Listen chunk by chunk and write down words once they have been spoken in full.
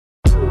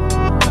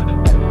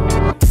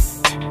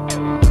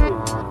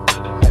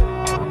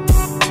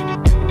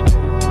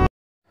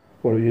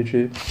What up,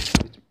 YouTube?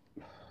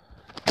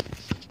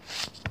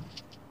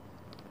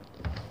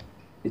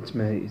 It's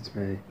me. It's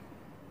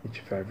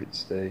your favourite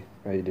Steve.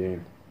 How you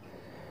doing?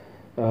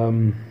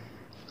 I've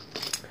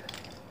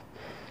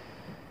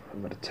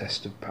got a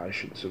test of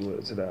patience at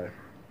work today.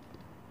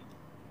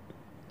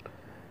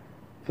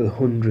 For the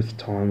 100th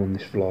time on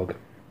this vlog,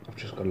 I've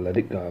just got to let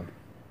it go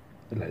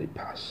and let it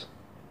pass.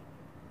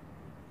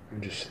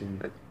 And just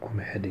think I'm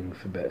heading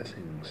for better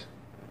things.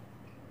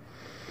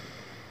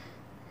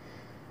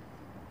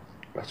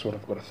 That's what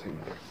I've got to think.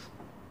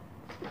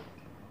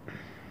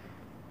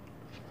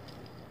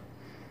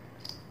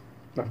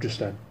 I've just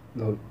had,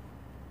 like,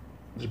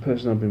 there's a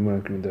person I've been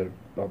working with that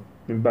I've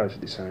been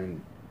basically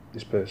saying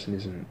this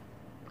person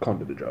can't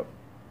do the job.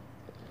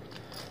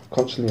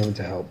 Constantly having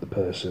to help the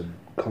person,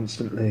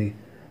 constantly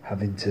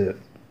having to,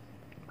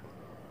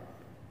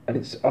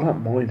 and I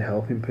don't mind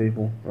helping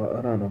people.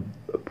 I don't have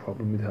a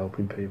problem with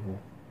helping people,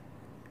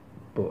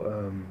 but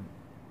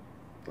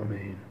I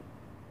mean,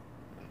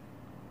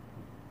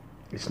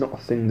 it's not a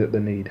thing that they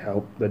need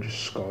help. They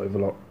just skive a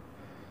lot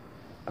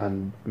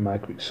and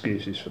make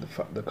excuses for the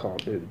fact they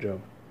can't do the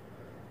job.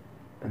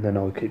 And then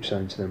I keep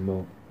saying to them,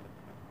 well,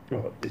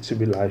 it's a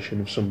relation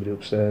of somebody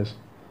upstairs.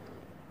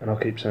 And I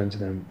keep saying to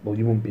them, well,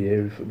 you won't be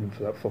here for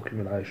that fucking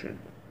relation.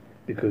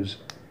 Because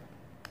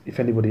if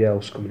anybody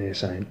else come in here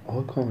saying,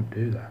 I can't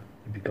do that,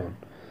 you'd be gone.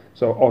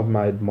 So I've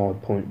made my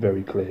point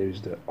very clear,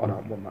 is that I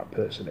don't want that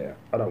person here.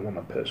 I don't want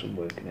that person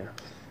working here.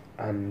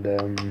 And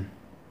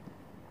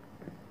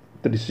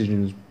the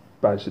decision's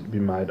basically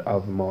been made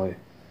over my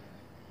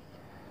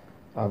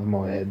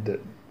head that,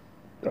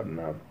 I don't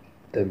know,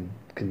 them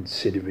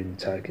considering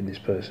taking this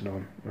person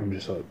on. I'm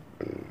just like,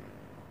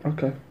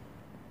 okay,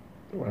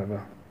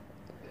 whatever.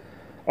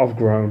 I've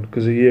grown,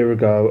 because a year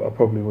ago I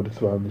probably would have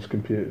thrown this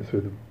computer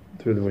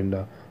through the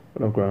window,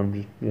 but I've grown.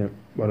 Just, yeah,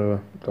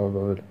 whatever, go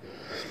ahead.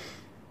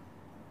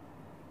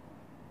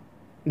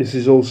 This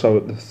is also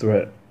at the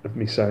threat of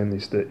me saying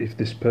this, that if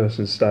this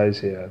person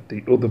stays here,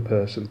 the other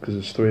person, because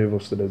there's 3 of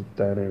us that are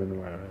down here in the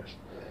warehouse,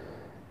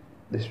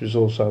 this was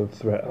also the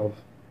threat of,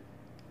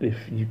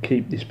 if you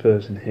keep this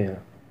person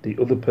here, the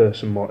other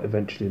person might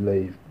eventually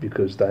leave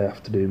because they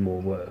have to do more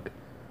work.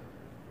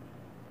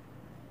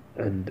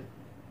 And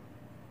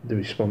the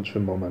response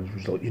from my manager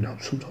was like,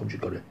 sometimes you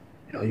gotta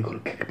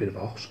kick a bit of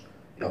ass.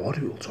 I do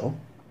it all the time.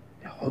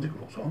 I do it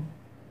all the time.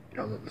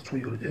 That's what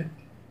you gotta do.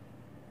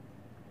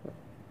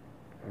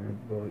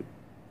 Like,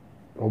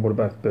 or what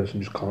about if the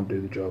person just can't do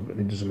the job, and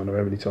it doesn't matter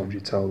how many times you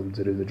tell them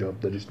to do the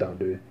job, they just don't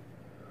do it.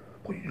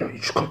 Well, you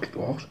just gotta kick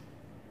the ass.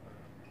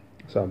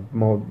 So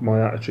my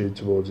attitude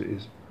towards it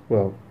is,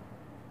 well,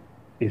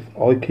 if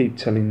I keep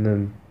telling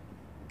them,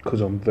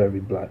 because I'm very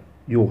black,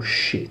 you're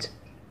shit.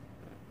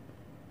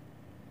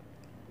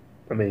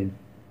 I mean,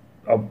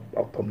 I'll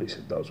probably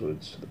said those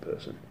words to the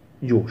person.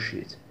 You're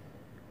shit.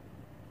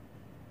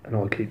 And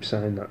I keep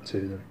saying that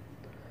to them.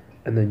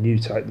 And then you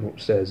take them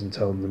upstairs and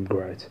tell them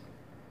great.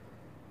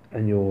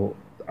 And you're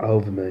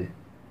over me.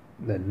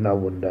 Then no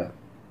wonder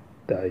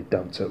they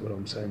don't take what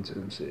I'm saying to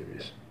them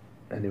serious.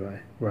 Anyway,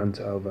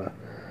 rant over.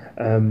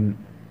 I'm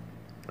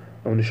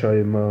going to show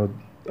you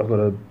I got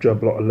a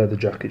job lot of leather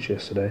jackets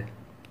yesterday.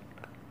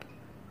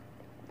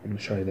 I'm going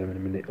to show you them in a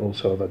minute.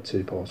 Also, I've had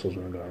 2 parcels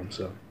when I got home,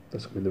 so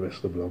that's going to be the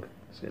rest of the vlog.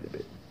 See you in a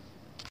bit.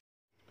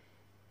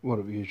 What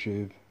up,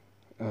 YouTube?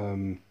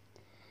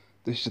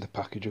 This is the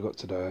package I got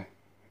today.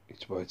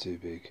 It's way too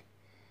big.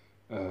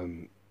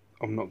 I'm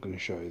not going to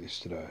show you this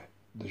today.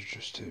 There's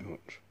just too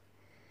much.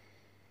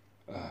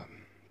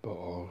 But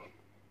I'll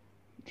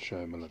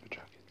show you my leather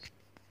jackets.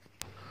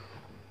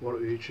 What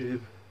up,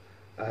 YouTube?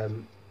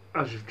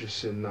 As you've just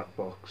seen, that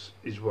box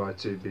is way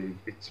too big.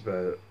 It's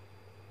about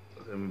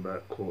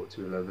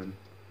 11:15.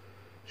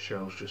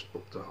 Shell's just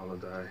booked a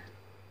holiday.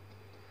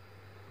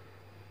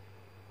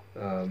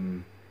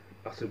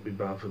 I think we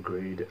both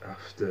agreed,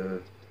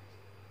 after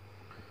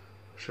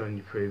showing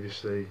you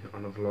previously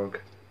on a vlog,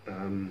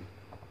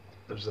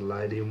 there was a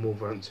lady in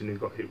Wolverhampton who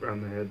got hit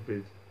round the head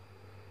with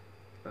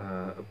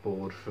a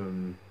board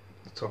from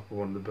the top of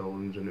one of the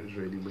buildings when it was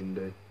really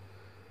windy.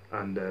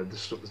 And the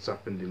stuff that's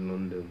happened in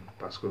London the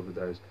past couple of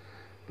days,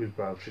 we've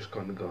both just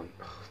kind of gone,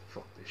 oh,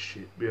 fuck this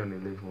shit, we only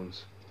live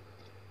once.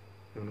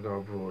 You want to go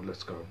abroad?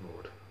 Let's go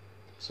abroad.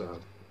 So,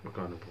 we're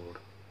going abroad.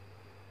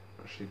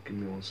 Actually, give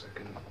me 1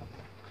 second.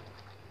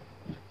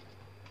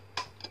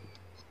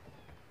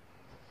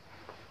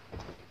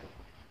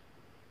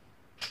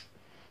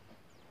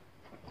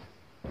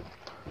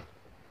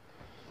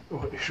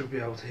 Right, you should be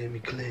able to hear me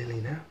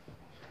clearly now.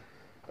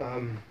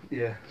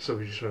 Yeah, so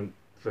we just went,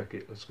 fuck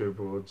it, let's go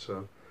abroad.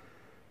 So,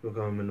 we're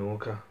going to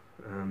Menorca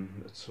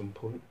at some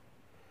point.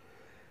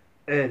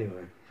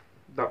 Anyway,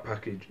 that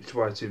package, it's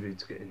way too big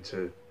to get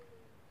into.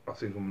 I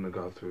think I'm going to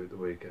go through it the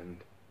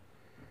weekend.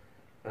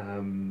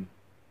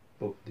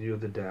 But the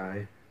other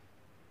day,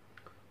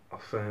 I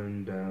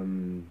found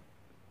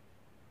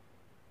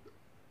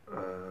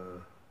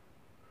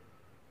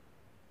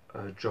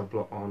a job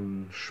lot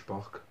on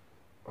Schpock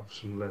of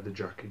some leather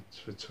jackets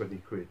for 20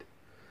 quid.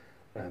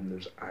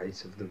 There's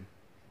 8 of them.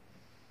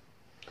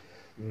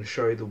 I'm going to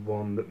show you the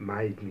one that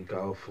made me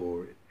go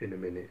for it in a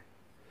minute.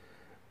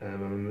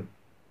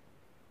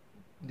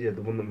 Yeah,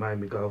 the one that made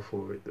me go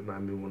for it, that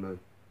made me want to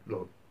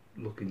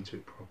look into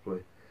it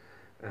properly.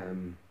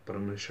 But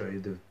I'm going to show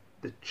you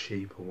the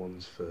cheaper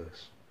ones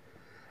first,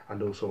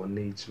 and also I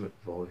need some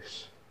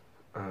advice.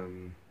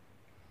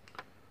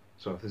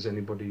 So if there's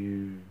anybody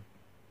who,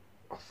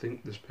 I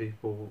think there's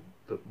people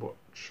that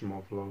watch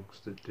my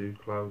vlogs that do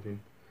clothing,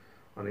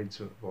 I need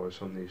some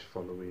advice on these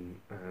following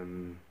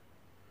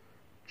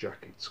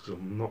jackets, because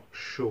I'm not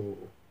sure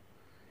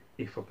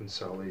if I can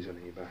sell these on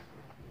eBay.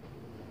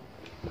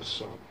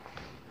 So,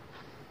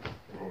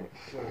 right,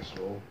 first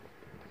of all,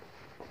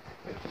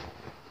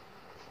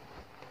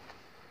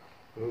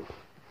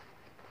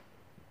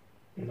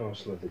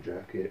 nice leather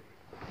jacket,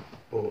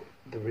 but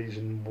the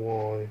reason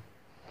why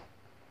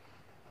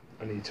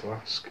I need to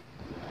ask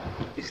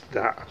is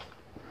that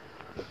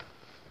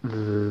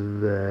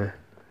there,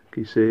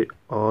 can you see it?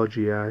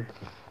 RGA.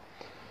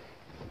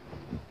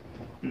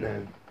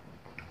 Now,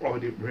 I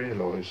didn't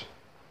realise,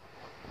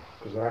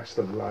 because I asked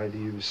the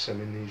lady who was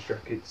selling these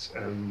jackets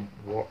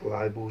what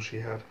label she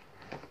had.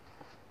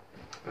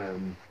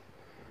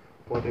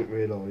 What I didn't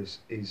realise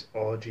is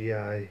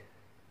RGA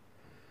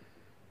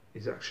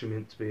is actually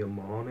meant to be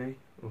Armani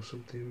or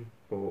something,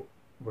 but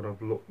when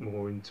I've looked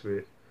more into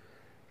it,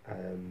 I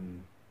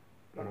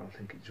don't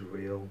think it's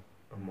real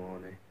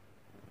Armani.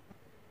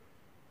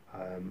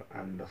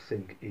 And I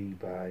think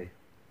eBay,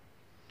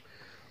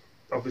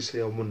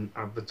 obviously I wouldn't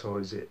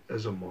advertise it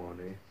as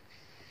Armani.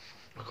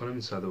 I can't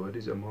even say the word,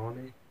 is it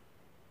Armani?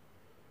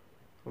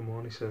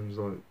 Armani sounds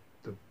like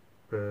the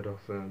bird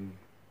off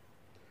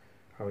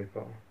Harry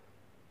Potter.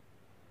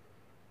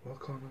 Why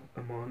can't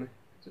Armani?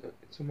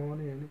 It's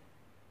Armani, isn't it?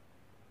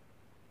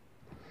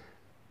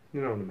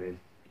 You know what I mean?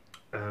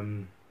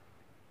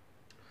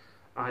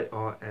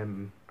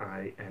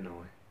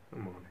 IRMANI,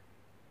 Armani.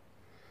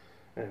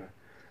 Anyway,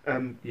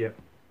 yeah.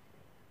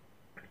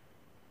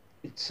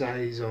 It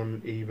says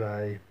on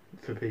eBay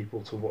for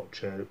people to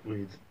watch out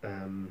with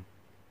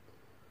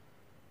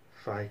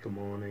fake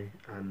Armani,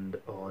 and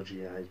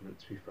RGA is meant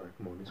to be fake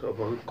Armani. So I've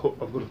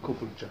got a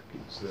couple of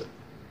jackets that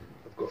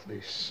I've got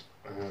this.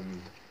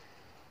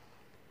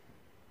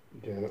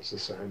 Yeah, that's the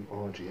same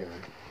RGA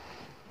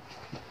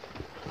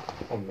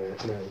on there.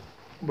 Now,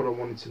 what I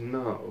wanted to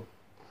know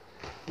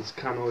is,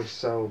 can I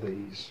sell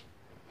these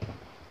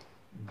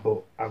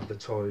but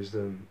advertise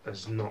them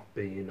as not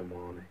being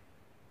Armani?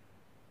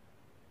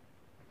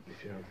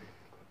 If you know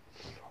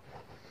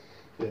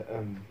what I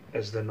mean. Yeah,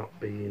 as they're not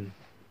being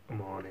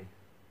Armani.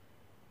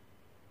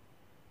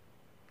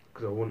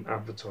 Because I wouldn't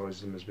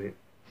advertise them as being...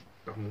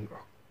 I'm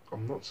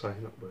not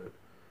saying that word.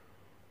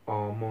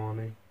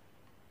 Armani.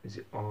 Is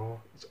it R?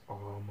 It's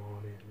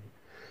Armani.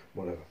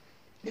 Whatever.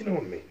 You know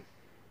what I mean.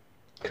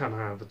 Can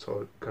I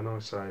advertise? Can I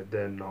say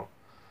they're not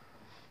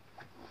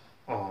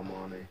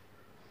Armani?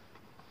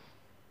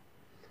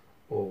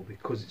 Or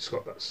because it's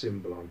got that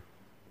symbol on,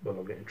 well,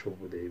 I'll get in trouble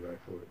with eBay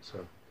for it. So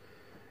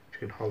if you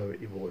can holler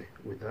at your boy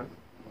with that.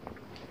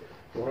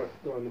 Right,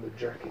 got another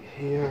jacket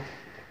here.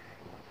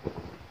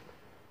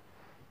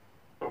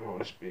 A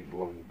nice big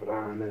long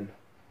brown.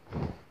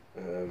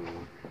 I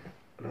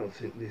don't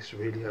think this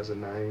really has a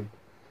name.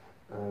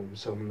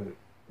 So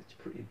it's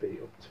pretty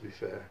beat up, to be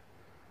fair.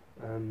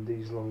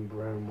 These long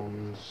brown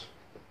ones,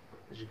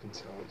 as you can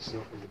tell, it's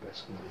not in the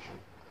best condition.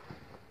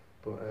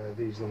 But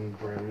these long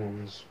brown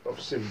ones,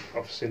 I've seen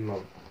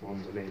like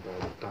ones on eBay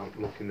that don't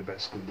look in the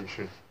best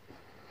condition.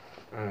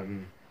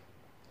 And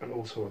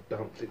also I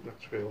don't think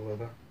that's real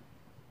leather.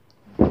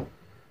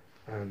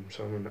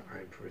 So I'm going to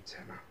aim for a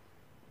tenner.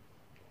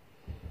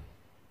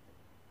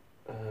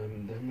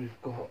 Then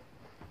we've got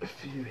a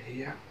few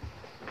here.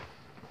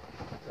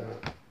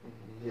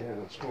 Yeah,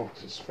 that's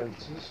Marks and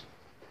Spencer's.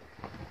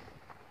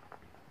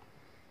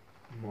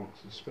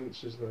 Marks and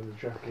Spencer's leather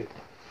jacket.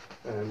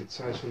 It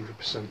says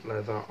 100%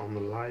 leather on the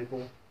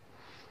label.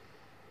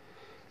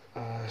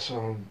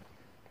 So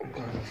I'm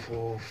going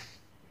for,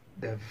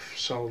 they've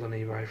sold on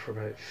eBay for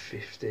about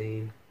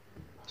 15,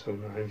 so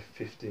I'm going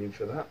 15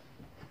 for that.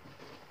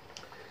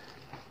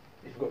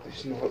 You've got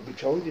this knife,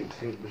 which I didn't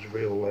think was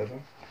real leather.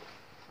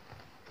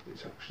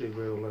 It's actually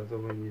real leather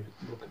when you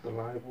look at the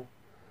label.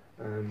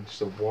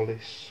 It's a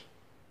Wallace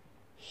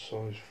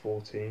size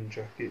 14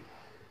 jacket.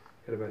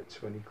 Get about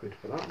 20 quid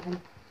for that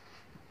one.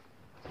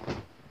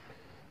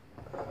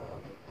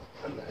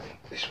 And then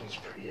this one's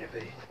pretty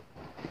heavy.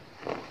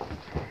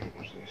 What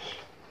was this?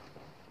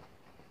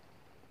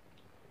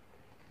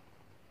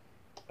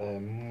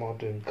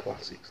 Modern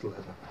Classics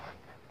leather.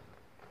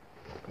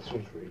 This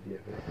one's really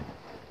heavy.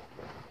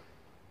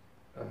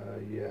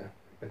 Yeah,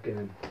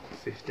 again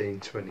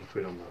 15-20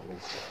 quid on that one.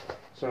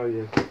 So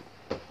yeah,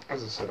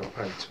 as I said, I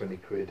paid 20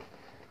 quid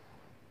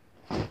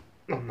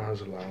on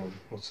those alone.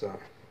 What's that?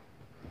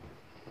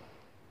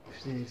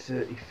 15,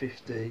 30,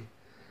 50,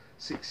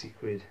 60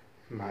 quid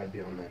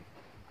maybe on them.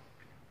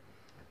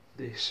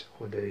 This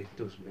hoodie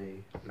does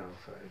me no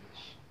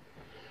favours.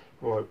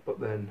 Right, but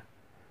then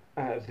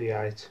out of the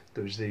 8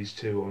 there was these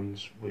two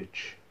ones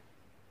which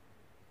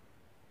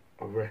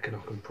I reckon I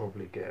can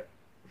probably get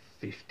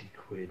 50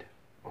 quid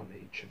on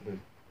each of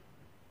them.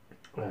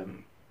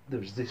 There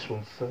was this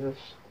one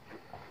first,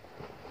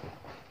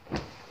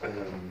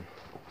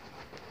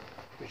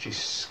 which is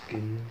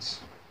Skins.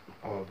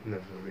 I've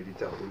never really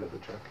dealt with leather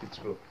jackets,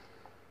 but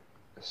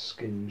a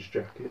Skins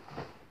jacket.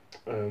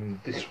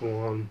 This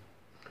one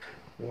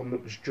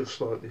that was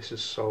just like this,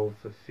 has sold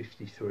for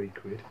 53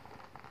 quid.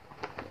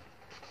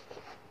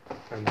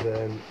 And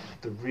then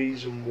the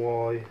reason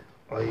why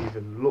I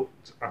even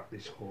looked at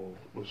this haul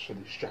was for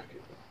this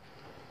jacket.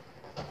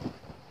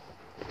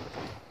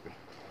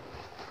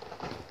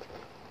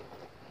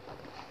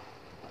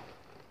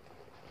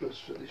 Was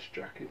for this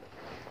jacket.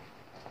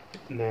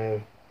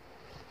 Now,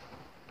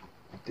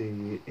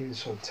 the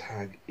inside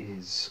tag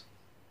is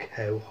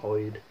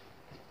cowhide.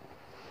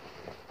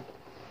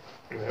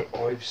 Now,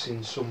 I've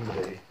seen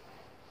somebody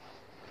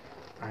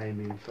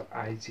aiming for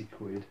 80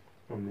 quid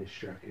on this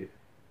jacket.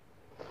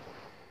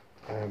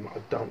 I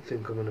don't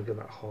think I'm going to go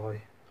that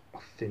high. I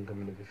think I'm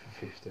going to go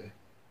for 50.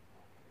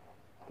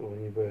 But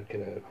when you work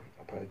it out,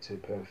 I paid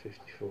 £2.50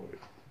 for it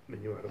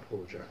when you had a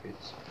 4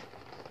 jackets.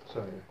 So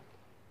yeah.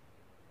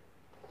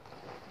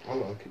 I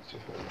like it too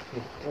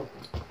far.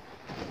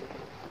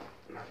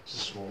 No, it's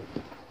small.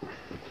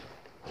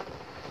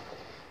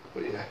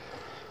 But yeah,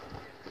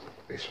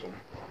 this one.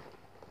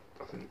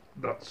 I think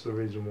that's the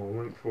reason why I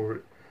went for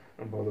it.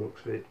 And by the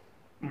looks of it,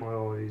 my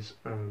eyes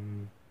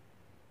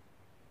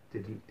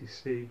didn't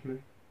deceive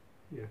me.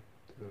 Yeah,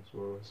 that's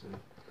what I said.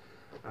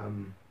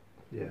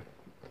 Yeah,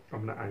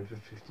 I'm gonna aim for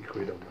 50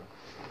 quid on that.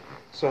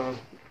 So,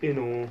 in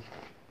all,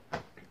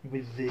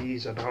 with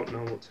these, I don't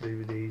know what to do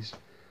with these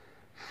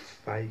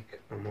fake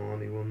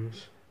Armani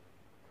ones.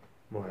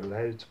 Am I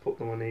allowed to put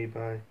them on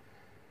eBay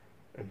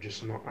and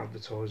just not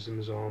advertise them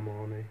as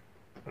Armani?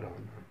 I don't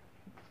know.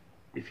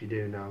 If you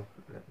do know,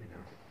 let me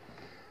know.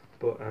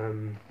 But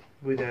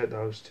without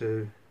those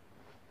two,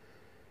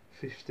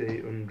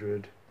 50,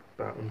 100,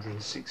 about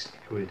 160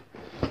 quid,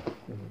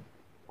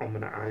 I'm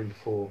going to aim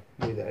for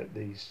without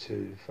these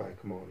two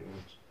fake Armani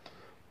ones.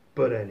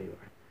 But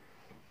anyway,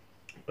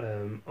 I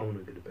want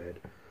to go to bed.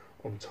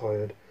 I'm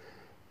tired.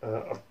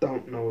 I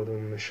don't know whether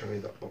I'm going to show you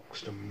that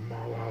box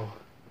tomorrow.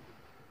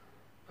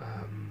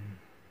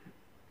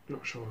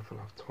 Not sure if I'll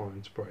have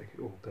time to break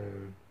it all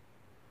down,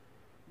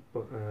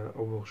 but I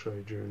will show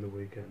you during the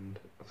weekend.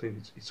 I think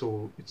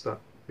it's that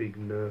big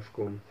Nerf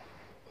gun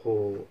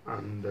haul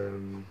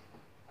and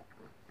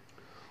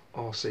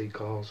RC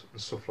cars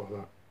and stuff like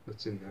that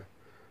that's in there.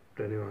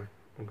 But anyway,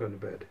 I'm going to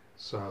bed.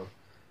 So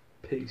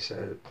peace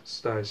out,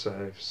 stay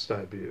safe,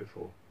 stay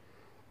beautiful.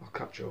 I'll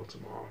catch you all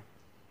tomorrow.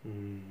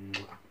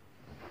 Mwah.